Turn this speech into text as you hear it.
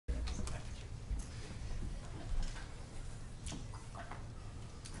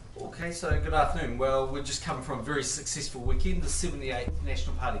Okay, so good afternoon. Well, we've just come from a very successful weekend. The 78th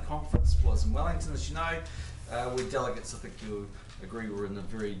National Party Conference was in Wellington, as you know, where delegates, I think you'll agree, were in a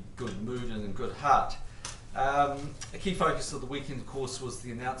very good mood and in good heart. A key focus of the weekend, of course, was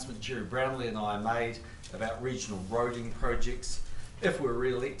the announcement Jerry Brownlee and I made about regional roading projects. If we're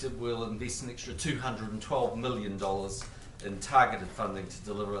re-elected, we'll invest an extra $212 million in targeted funding to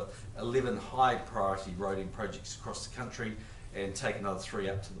deliver 11 high priority roading projects across the country and take another 3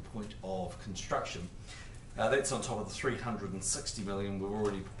 up to the point of construction. That's on top of the $360 million we've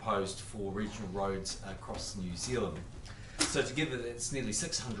already proposed for regional roads across New Zealand. So together that's nearly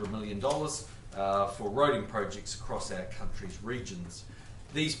 $600 million for roading projects across our country's regions.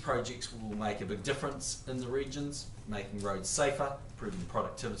 These projects will make a big difference in the regions, making roads safer, improving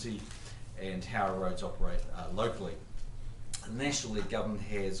productivity and how our roads operate locally. The National League Government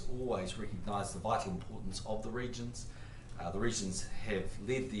has always recognised the vital importance of the regions. The regions have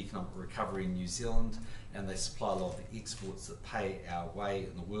led the economic recovery in New Zealand and they supply a lot of the exports that pay our way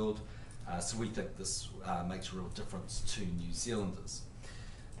in the world. So we think this makes a real difference to New Zealanders.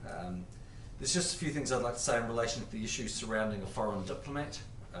 There's just a few things I'd like to say in relation to the issues surrounding a foreign diplomat.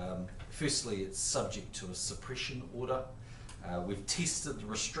 Firstly, it's subject to a suppression order. We've tested the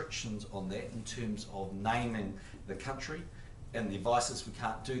restrictions on that in terms of naming the country, and the advice is we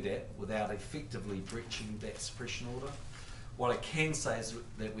can't do that without effectively breaching that suppression order. What I can say is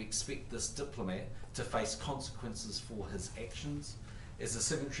that we expect this diplomat to face consequences for his actions. As a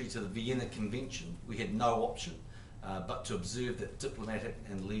signatory to the Vienna Convention, we had no option but to observe that diplomatic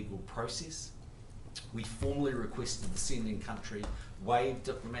and legal process. We formally requested the sending country waive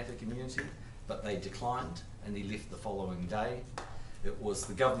diplomatic immunity, but they declined and he left the following day. It was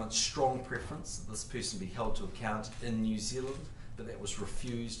the government's strong preference that this person be held to account in New Zealand, but that was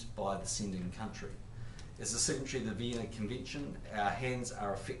refused by the sending country. As a signatory of the Vienna Convention, our hands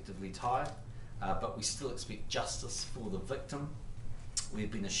are effectively tied, but we still expect justice for the victim.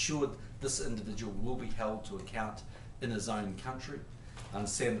 We've been assured this individual will be held to account in his own country. I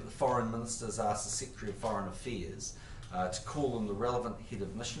understand that the Foreign Minister's asked the Secretary of Foreign Affairs to call on the relevant head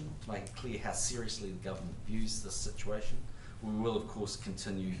of mission to make it clear how seriously the government views this situation. We will, of course,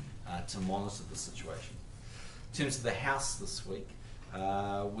 continue to monitor the situation. In terms of the House this week,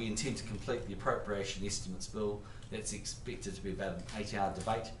 we intend to complete the Appropriation Estimates Bill. That's expected to be about an 8-hour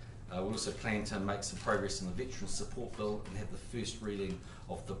debate. We also plan to make some progress on the Veterans Support Bill and have the first reading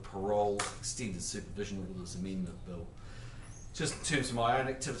of the Parole Extended Supervision Orders Amendment Bill. Just in terms of my own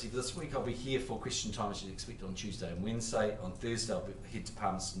activity for this week, I'll be here for question time as you'd expect on Tuesday and Wednesday. On Thursday I'll head to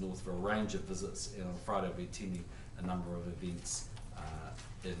Palmerston North for a range of visits, and on Friday I'll be attending a number of events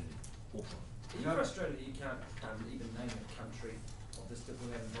in Auckland. Are you frustrated that you can't even name the country of this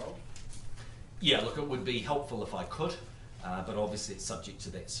diplomat involved? Yeah, look, it would be helpful if I could, but obviously it's subject to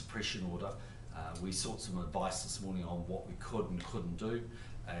that suppression order. We sought some advice this morning on what we could and couldn't do,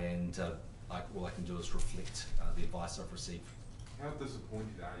 and all I can do is reflect the advice I've received. How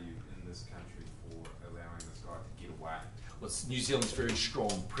disappointed are you in this country for allowing this guy to get away? Well, it's New Zealand's very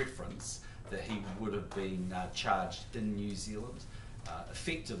strong preference that he would have been charged in New Zealand.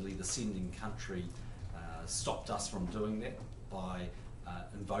 Effectively, the sending country stopped us from doing that by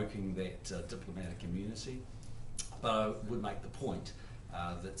invoking that diplomatic immunity. But I would make the point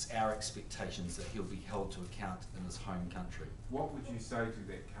that it's our expectations that he'll be held to account in his home country. What would you say to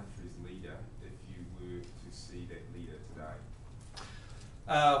that country's leader if you were to see that leader today?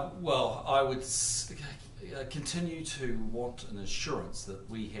 Well, I would continue to want an assurance that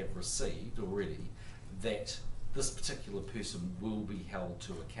we have received already that this particular person will be held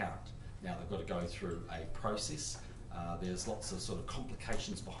to account. Now they've got to go through a process. There's lots of sort of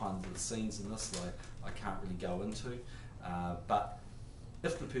complications behind the scenes in this that I can't really go into. But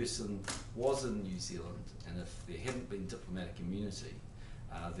if the person was in New Zealand and if there hadn't been diplomatic immunity,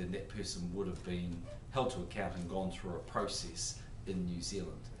 then that person would have been held to account and gone through a process in New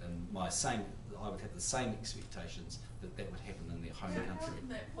Zealand. And I would have the same expectations that that would happen in their home country. How can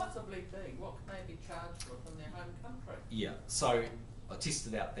that possibly be? What can they be charged with in their home country? Yeah, so I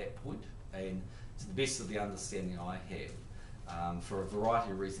tested out that point, and to the best of the understanding I have, for a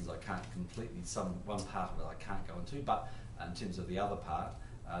variety of reasons I can't completely, one part of it I can't go into, but in terms of the other part,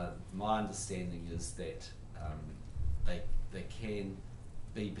 my understanding is that they can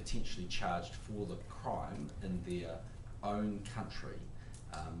be potentially charged for the crime in their own country.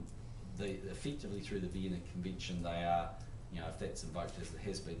 Effectively through the Vienna Convention they are, if that's invoked as it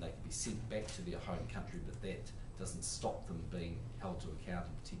has been, they can be sent back to their home country, but that doesn't stop them being held to account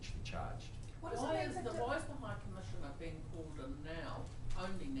and potentially charged. Why is the High Commissioner being called in now,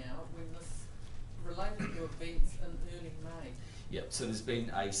 only now, when this related to events in early May? Yep, so there's been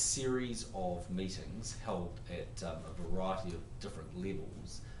a series of meetings held at a variety of different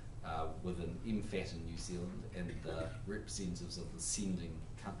levels within MFAT in New Zealand and the representatives of the sending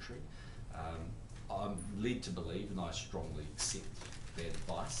country. I'm led to believe, and I strongly accept that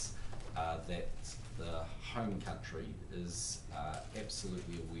advice, that the home country is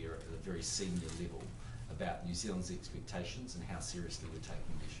absolutely aware at a very senior level about New Zealand's expectations and how seriously we're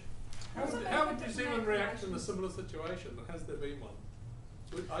taking the issue. How would New Zealand react in a similar situation? Has there been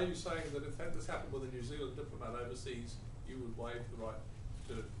one? Are you saying that if this happened with a New Zealand diplomat overseas, you would waive the right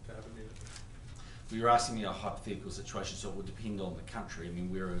to have immunity? Well, you're asking me a hypothetical situation, so it would depend on the country. I mean,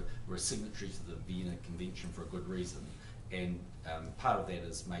 we're a signatory to the Vienna Convention for a good reason, and part of that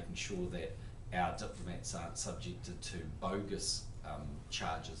is making sure that our diplomats aren't subjected to bogus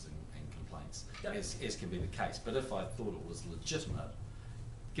charges and complaints, as can be the case. But if I thought it was legitimate,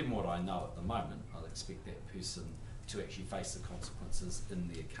 given what I know at the moment, I'd expect that person to actually face the consequences in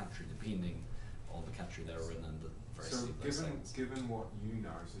their country, depending on the country they were in and the So veracity. given what you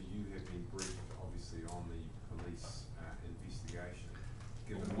know, so you have been briefed obviously on the police investigation.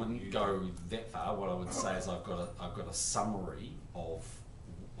 Given I what wouldn't you go know, that far. What I would say is I've got a summary of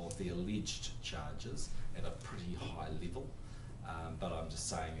the alleged charges at a pretty high level, but I'm just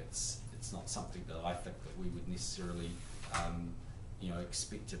saying it's not something that I think that we would necessarily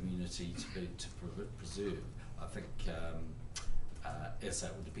expect immunity to preserve. I think as I say,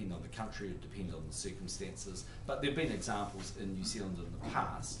 it would depend on the country, it would depend on the circumstances, but there have been examples in New Zealand in the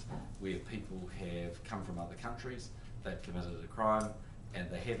past where people have come from other countries, they've committed a crime, and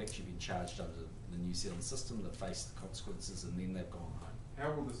they have actually been charged under the New Zealand system, they've faced the consequences, and then they've gone home.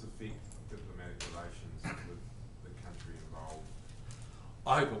 how will this affect diplomatic relations with the country involved?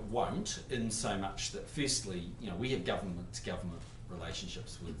 I hope it won't, in so much that firstly, we have government-to-government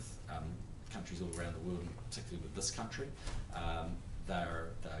relationships with countries all around the world, and particularly with this country. They're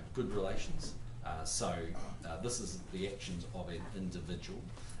good relations. So this is the actions of an individual.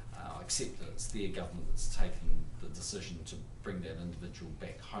 I accept that it's their government that's taken the decision to bring that individual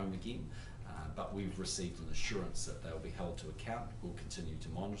back home again, but we've received an assurance that they'll be held to account. We'll continue to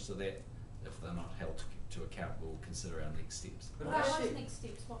monitor that. If they're not held to account, we'll consider our next steps. What's next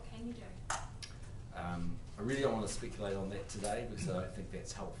steps? What can you do? I really don't want to speculate on that today because I don't think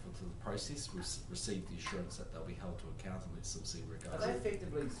that's helpful to the process. We've received the assurance that they'll be held to account, and let's sort of see where it goes. Are they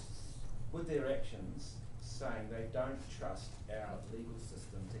effectively, with their actions, saying they don't trust our legal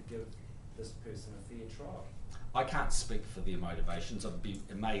system to give this person a fair trial? I can't speak for their motivations. I'd be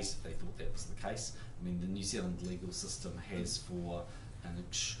amazed if they thought that was the case. I mean, the New Zealand legal system has, for an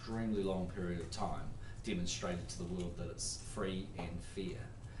extremely long period of time, demonstrated to the world that it's free and fair.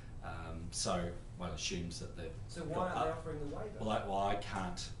 So one assumes that they've. So why aren't they offering the waiver? Well, I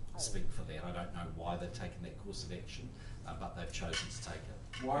can't speak for that. I don't know why they've taken that course of action, but they've chosen to take it.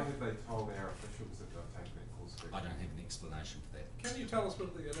 Why have they told our officials that they've taken that course of action? I don't have an explanation for that. Can you tell us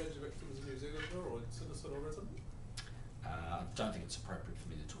whether the alleged victim is a New Zealander or a citizen or resident? I don't think it's appropriate for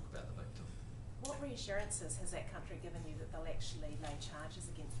me to talk about the victim. What reassurances has that country given you that they'll actually lay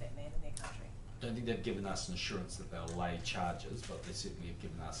charges against that man in their country? I don't think they've given us an assurance that they'll lay charges, but they certainly have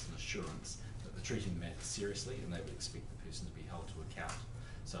given us an assurance that they're treating the matter seriously and they would expect the person to be held to account.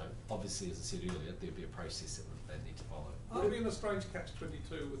 So obviously, as I said earlier, there'll be a process that they need to follow. Are we in a strange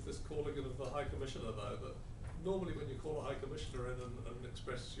catch-22 with this calling in of the High Commissioner, though, that normally when you call a High Commissioner in and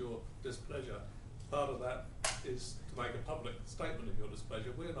express your displeasure, part of that is to make a public statement of your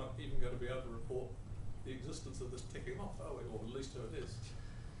displeasure. We're not even going to be able to report the existence of this ticking off, are we? Or at least who it is.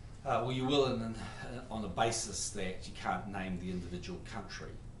 Well, you will on the basis that you can't name the individual country,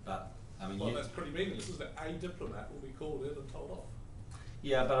 but I mean. Well, that's pretty meaningless, isn't it? A diplomat will be called in and told off.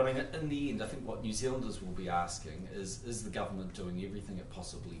 Yeah, but I mean, in the end, I think what New Zealanders will be asking is the government doing everything it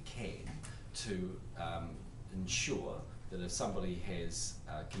possibly can to ensure that if somebody has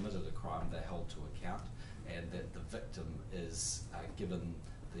committed a crime, they're held to account, and that the victim is given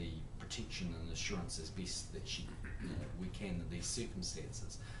the protection and assurance as best that we can in these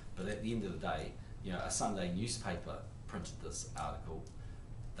circumstances. But at the end of the day, a Sunday newspaper printed this article.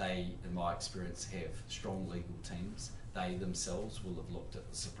 They, in my experience, have strong legal teams. They themselves will have looked at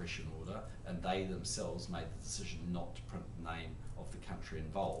the suppression order, and they themselves made the decision not to print the name of the country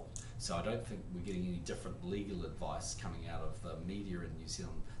involved. So I don't think we're getting any different legal advice coming out of the media in New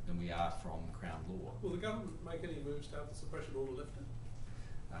Zealand than we are from Crown Law. Will the government make any moves to have the suppression order lifted?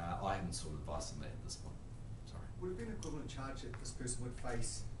 I haven't sought advice on that at this point. Sorry. Would it be an equivalent charge that this person would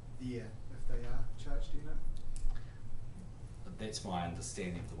face there if they are charged, do you know? That's my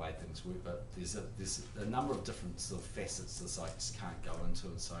understanding of the way things work, but there's a number of different sort of facets this I just can't go into,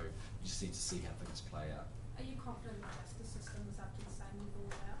 and so you just need to see how things play out. Are you confident the justice system is up to the same level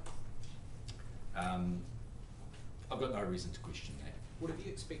as ours? I've got no reason to question that. Would have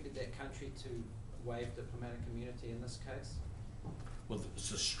you expected that country to waive diplomatic immunity in this case? Well,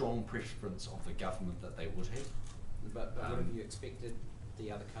 it's a strong preference of the government that they would have. But what have you expected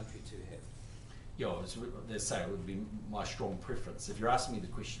the other country to have? Yeah, they say it would be my strong preference. If you're asking me the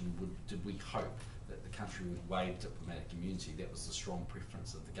question, did we hope that the country would waive diplomatic immunity, that was the strong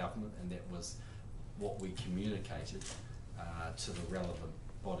preference of the government, and that was what we communicated to the relevant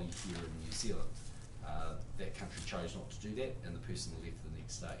body here in New Zealand. That country chose not to do that, and the person left the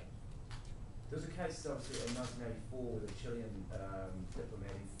next day. There was a case, obviously, in 1984 where the Chilean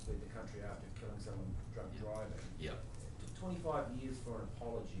diplomat fled the country after killing someone drunk driving. Yeah. It took 25 years for an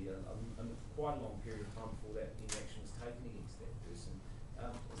apology, and quite a long period of time before that any action was taken against that person.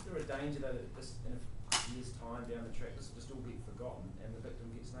 Is there a danger though that this, in a year's time down the track, this will just all get forgotten and the victim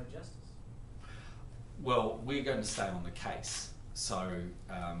gets no justice? Well, we're going to stay on the case. So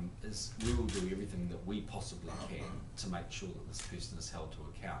we will do everything that we possibly can to make sure that this person is held to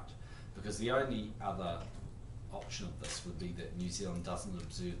account. Because the only other option of this would be that New Zealand doesn't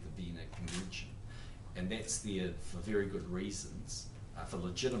observe the Vienna Convention. And that's there for very good reasons, for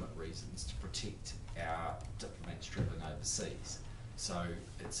legitimate reasons, to protect our diplomats travelling overseas. So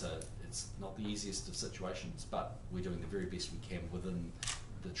it's not the easiest of situations, but we're doing the very best we can within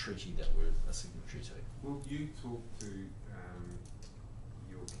the treaty that we're a signatory to. Will you talk to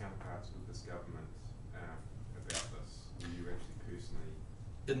your counterparts with this government about this? Will you actually personally?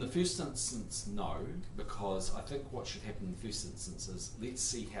 In the first instance, no, because I think what should happen in the first instance is let's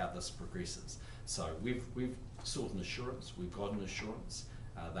see how this progresses. So we've sought an assurance, we've got an assurance,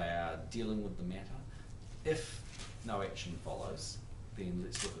 they are dealing with the matter. If no action follows, then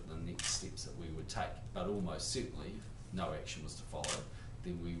let's look at the next steps that we would take. But almost certainly, if no action was to follow,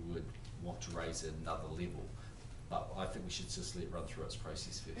 then we would want to raise it another level. But I think we should just let it run through its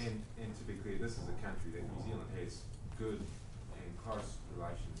process first. And to be clear, this is a country that New Zealand has good and close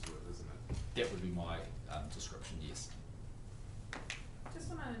relations with, isn't it? That would be my description, yes.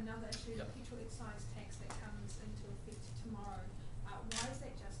 Just on another issue, Yep. the petrol excise tax that comes into effect tomorrow, why is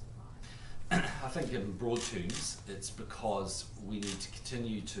that justified? I think in broad terms, it's because we need to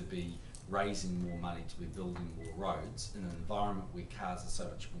continue to be raising more money to be building more roads in an environment where cars are so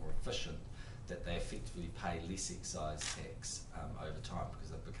much more efficient that they effectively pay less excise tax over time because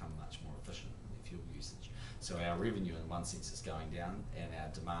they've become much more efficient in their fuel usage. So our revenue in one sense is going down and our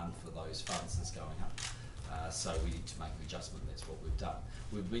demand for those funds is going up. So we need to make an adjustment. That's what we've done.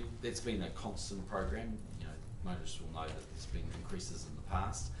 That's been a constant program. You know, motorists will know that there's been increases in the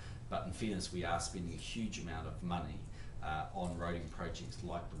past, but in fairness, we are spending a huge amount of money on roading projects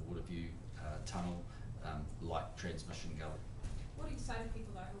like the Waterview Tunnel, like Transmission Gully. What do you say to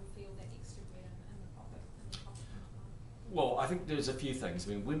people though who feel that extra bread in the pocket? Well, I think there's a few things.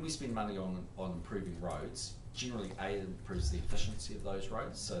 I mean, when we spend money on improving roads, generally it improves the efficiency of those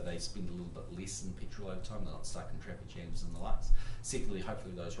roads, so they spend a little bit less in petrol over time, they're not stuck in traffic jams and the likes. Secondly,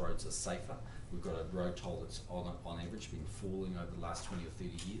 hopefully those roads are safer. We've got a road toll that's on average been falling over the last 20 or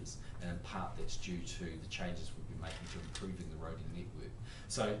 30 years, and in part that's due to the changes we've been making to improving the roading network.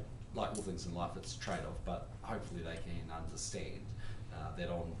 So, like all things in life, it's a trade-off, but hopefully they can understand that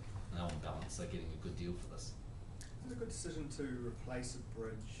on balance they're getting a good deal for this. Is it a good decision to replace a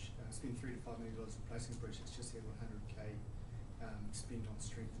bridge, spend $3 to $5 million replacing a bridge that's just had 100k spent on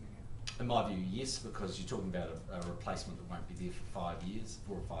strengthening it? In my view, yes, because you're talking about a replacement that won't be there for 5 years,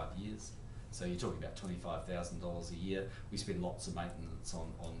 4 or 5 years. So you're talking about $25,000 a year. We spend lots of maintenance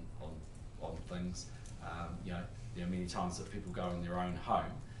on things. You know, there are many times that people go in their own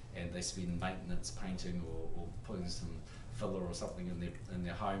home and they spend maintenance, painting, or putting some filler or something in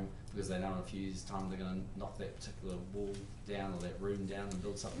their home because they know in a few years' time they're going to knock that particular wall down or that room down and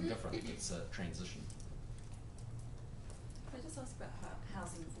build something different. It's a transition. Can I just ask about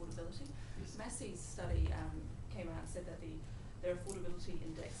housing affordability? Yes. Massey's study came out and said that their affordability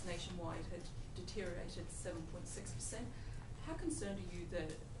index nationwide had deteriorated 7.6%. How concerned are you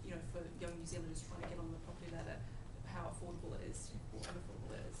that, you know, for young New Zealanders trying to get on the property ladder, how affordable it is or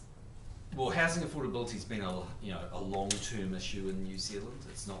unaffordable it is? Well, housing affordability has been a long-term issue in New Zealand.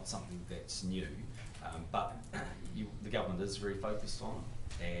 It's not something that's new, but the government is very focused on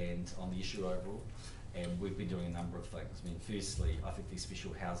it and on the issue overall. And we've been doing a number of things. I mean, firstly, I think these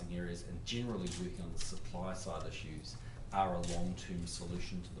special housing areas and generally working on the supply side issues are a long-term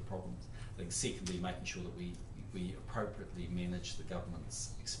solution to the problems. I think secondly, making sure that we we appropriately manage the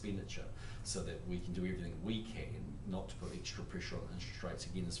government's expenditure so that we can do everything we can not to put extra pressure on interest rates,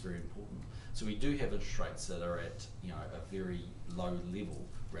 again, is very important. So we do have interest rates that are at, you know, a very low level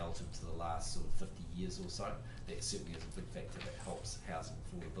relative to the last sort of 50 years or so. That certainly is a big factor that helps housing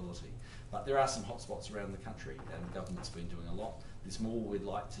affordability. But there are some hotspots around the country, and the government's been doing a lot. There's more we'd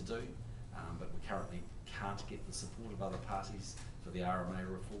like to do, but we currently can't get the support of other parties for the RMA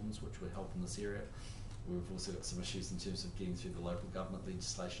reforms, which would help in this area. We've also got some issues in terms of getting through the local government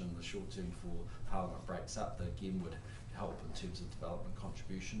legislation in the short term before Parliament breaks up that again would help in terms of development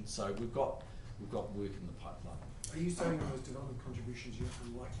contributions. So we've got work in the pipeline. Are you saying those development contributions you're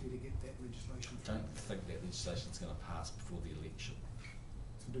unlikely to get that legislation I don't think that legislation is going to pass before the election.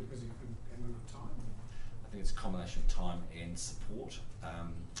 simply because you haven't enough time? I think it's a combination of time and support,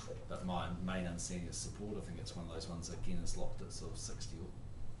 but my main understanding is support. I think it's one of those ones that again is locked at sort of 60 or.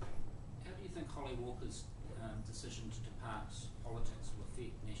 How do you think Holly Walker's decision to depart politics will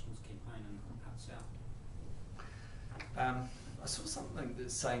affect National's campaign in Hutt South? I saw something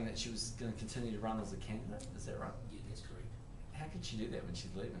that's saying that she was going to continue to run as a candidate. Is that right? Yeah, that's correct. How could she do that when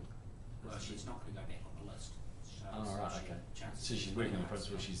she's leaving? Well, she's not going to go back on the list. So Oh, right, okay. chances So she's of working on winning the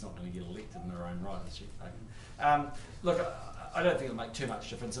principle it. she's not going to get elected in her own right, is she? Okay. Look, I don't think it'll make too much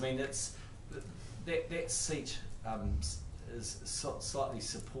difference. I mean, it's that seat slightly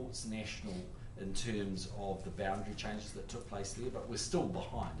supports National in terms of the boundary changes that took place there, but we're still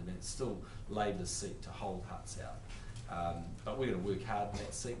behind. I mean, it's still Labor's seat to hold Hutt South. But we're going to work hard in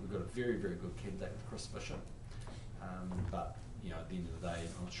that seat. We've got a very, very good candidate with Chris Bishop. But you know, at the end of the day,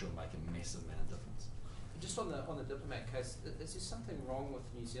 I'm not sure it'll make a massive amount of difference. Just on the diplomat case, is there something wrong with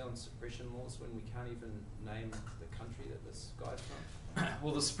New Zealand suppression laws when we can't even name the country that this guy's from?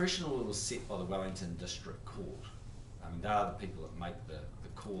 Well, the suppression order was set by the Wellington District Court. I mean, they are the people that make the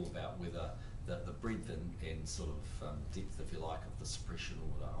call about whether the breadth and sort of depth, if you like, of the suppression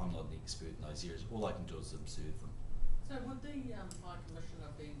order. I'm not an expert in those areas. All I can do is observe them. So would the High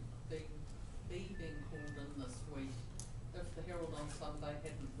Commissioner be being called in this week if the Herald on Sunday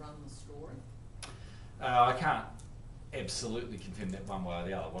hadn't run the story? I can't absolutely confirm that one way or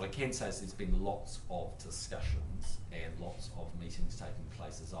the other. What I can say is there's been lots of discussions and lots of meetings taking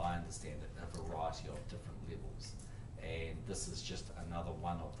place, as I understand it, at a variety of different levels. And this is just another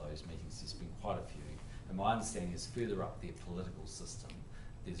one of those meetings. There's been quite a few. And my understanding is further up their political system,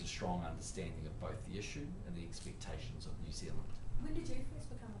 there's a strong understanding of both the issue and the expectations of New Zealand. When did you first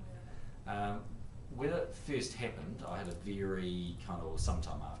become aware of it? When it first happened, I had a very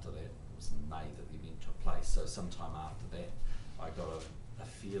sometime after that, it was in May that the event took place, so sometime after that I got a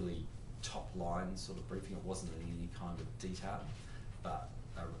fairly top line sort of briefing. It wasn't in any kind of detail, but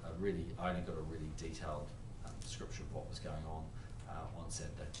I only got a really detailed description of what was going on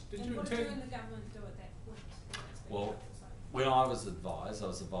Saturday. And what did you and the government do at that point? Well, when I was advised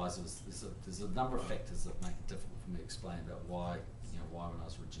there's a number of factors that make it difficult for me to explain about why when I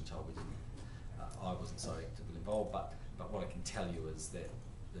was originally told we didn't, I wasn't so actively involved. But what I can tell you is that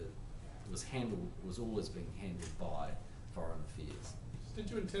it was always being handled by Foreign Affairs. Did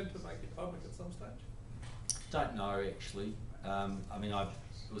you intend to make it public at some stage? Don't know actually. I mean,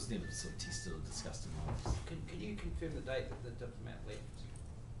 it was never sort of tested or discussed in my office. Can you confirm the date that the diplomat left?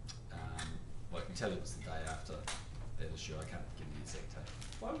 Well, I can tell you it was the day after that issue. I can't give you the exact date.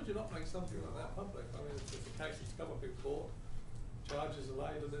 Why would you not make something like that public? I mean, if the case has come up in court, charges are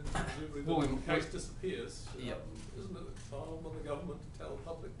laid, and then presumably the case disappears, Yep. Isn't it time on the government to tell the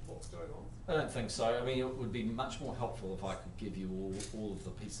public what's going on? I don't think so. I mean, it would be much more helpful if I could give you all of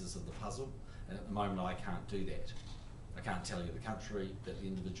the pieces of the puzzle, and at the moment I can't do that. I can't tell you the country that the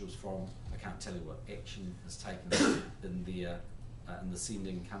individual's from. I can't tell you what action is taken in the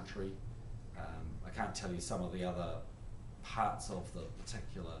sending country. I can't tell you some of the other parts of the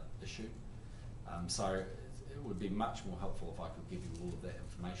particular issue. So it would be much more helpful if I could give you all of that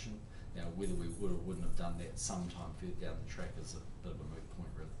information. Now, whether we would or wouldn't have done that sometime further down the track is a bit of a moot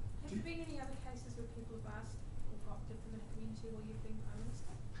point, really. Have there been any other cases where people have asked or got diplomatic immunity while you've been Prime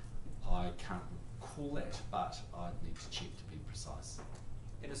Minister? I can't recall that, but I'd need to check to be precise.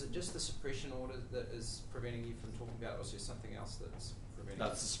 And is it just the suppression order that is preventing you from talking about it, or is there something else that's preventing you?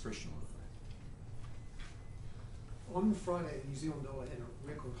 That's the suppression order. On Friday, the New Zealand dollar had a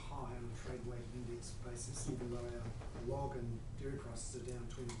record high on a trade weighted index basis, even though our log and dairy prices are down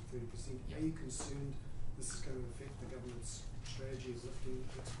 20 to 30%. Are you concerned this is going to affect the government's strategy of lifting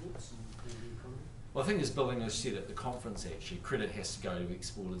exports and the economy? Well, I think as Bill English said at the conference, actually, credit has to go to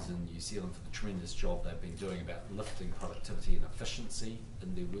exporters in New Zealand for the tremendous job they've been doing about lifting productivity and efficiency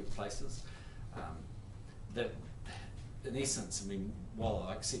in their workplaces. in essence, I mean, while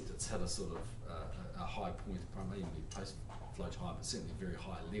I accept it's had a sort of a high point, probably post-flow time, but certainly a very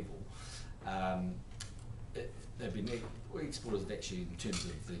high level, they've been, exporters have actually, in terms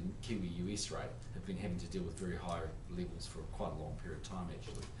of the Kiwi-US rate, have been having to deal with very high levels for quite a long period of time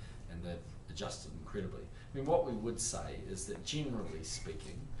actually, and they've adjusted incredibly. I mean, what we would say is that generally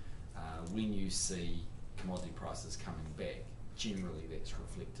speaking, when you see commodity prices coming back, generally that's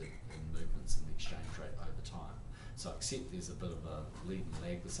reflected in movements in the exchange rate over time. So I accept there's a bit of a lead and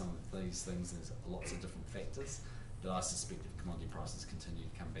lag with some of these things, there's lots of different factors, but I suspect if commodity prices continue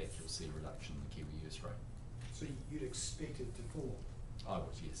to come back, you'll see a reduction in the Kiwi-US rate. So you'd expect it to fall? I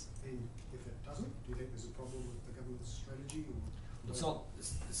would, yes. And if it doesn't, do you think there's a problem with the government's strategy? Or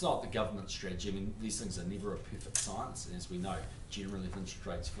It's not the government's strategy. I mean, these things are never a perfect science, and as we know, generally if interest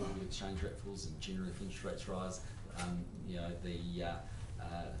rates fall, the exchange rate falls, and generally if interest rates rise, you know, the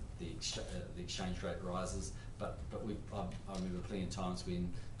exchange rate rises. But I remember plenty of times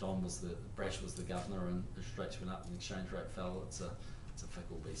when Brash was the governor, and interest rates went up and the exchange rate fell. It's a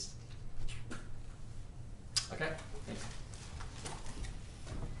fickle beast. Okay, thanks.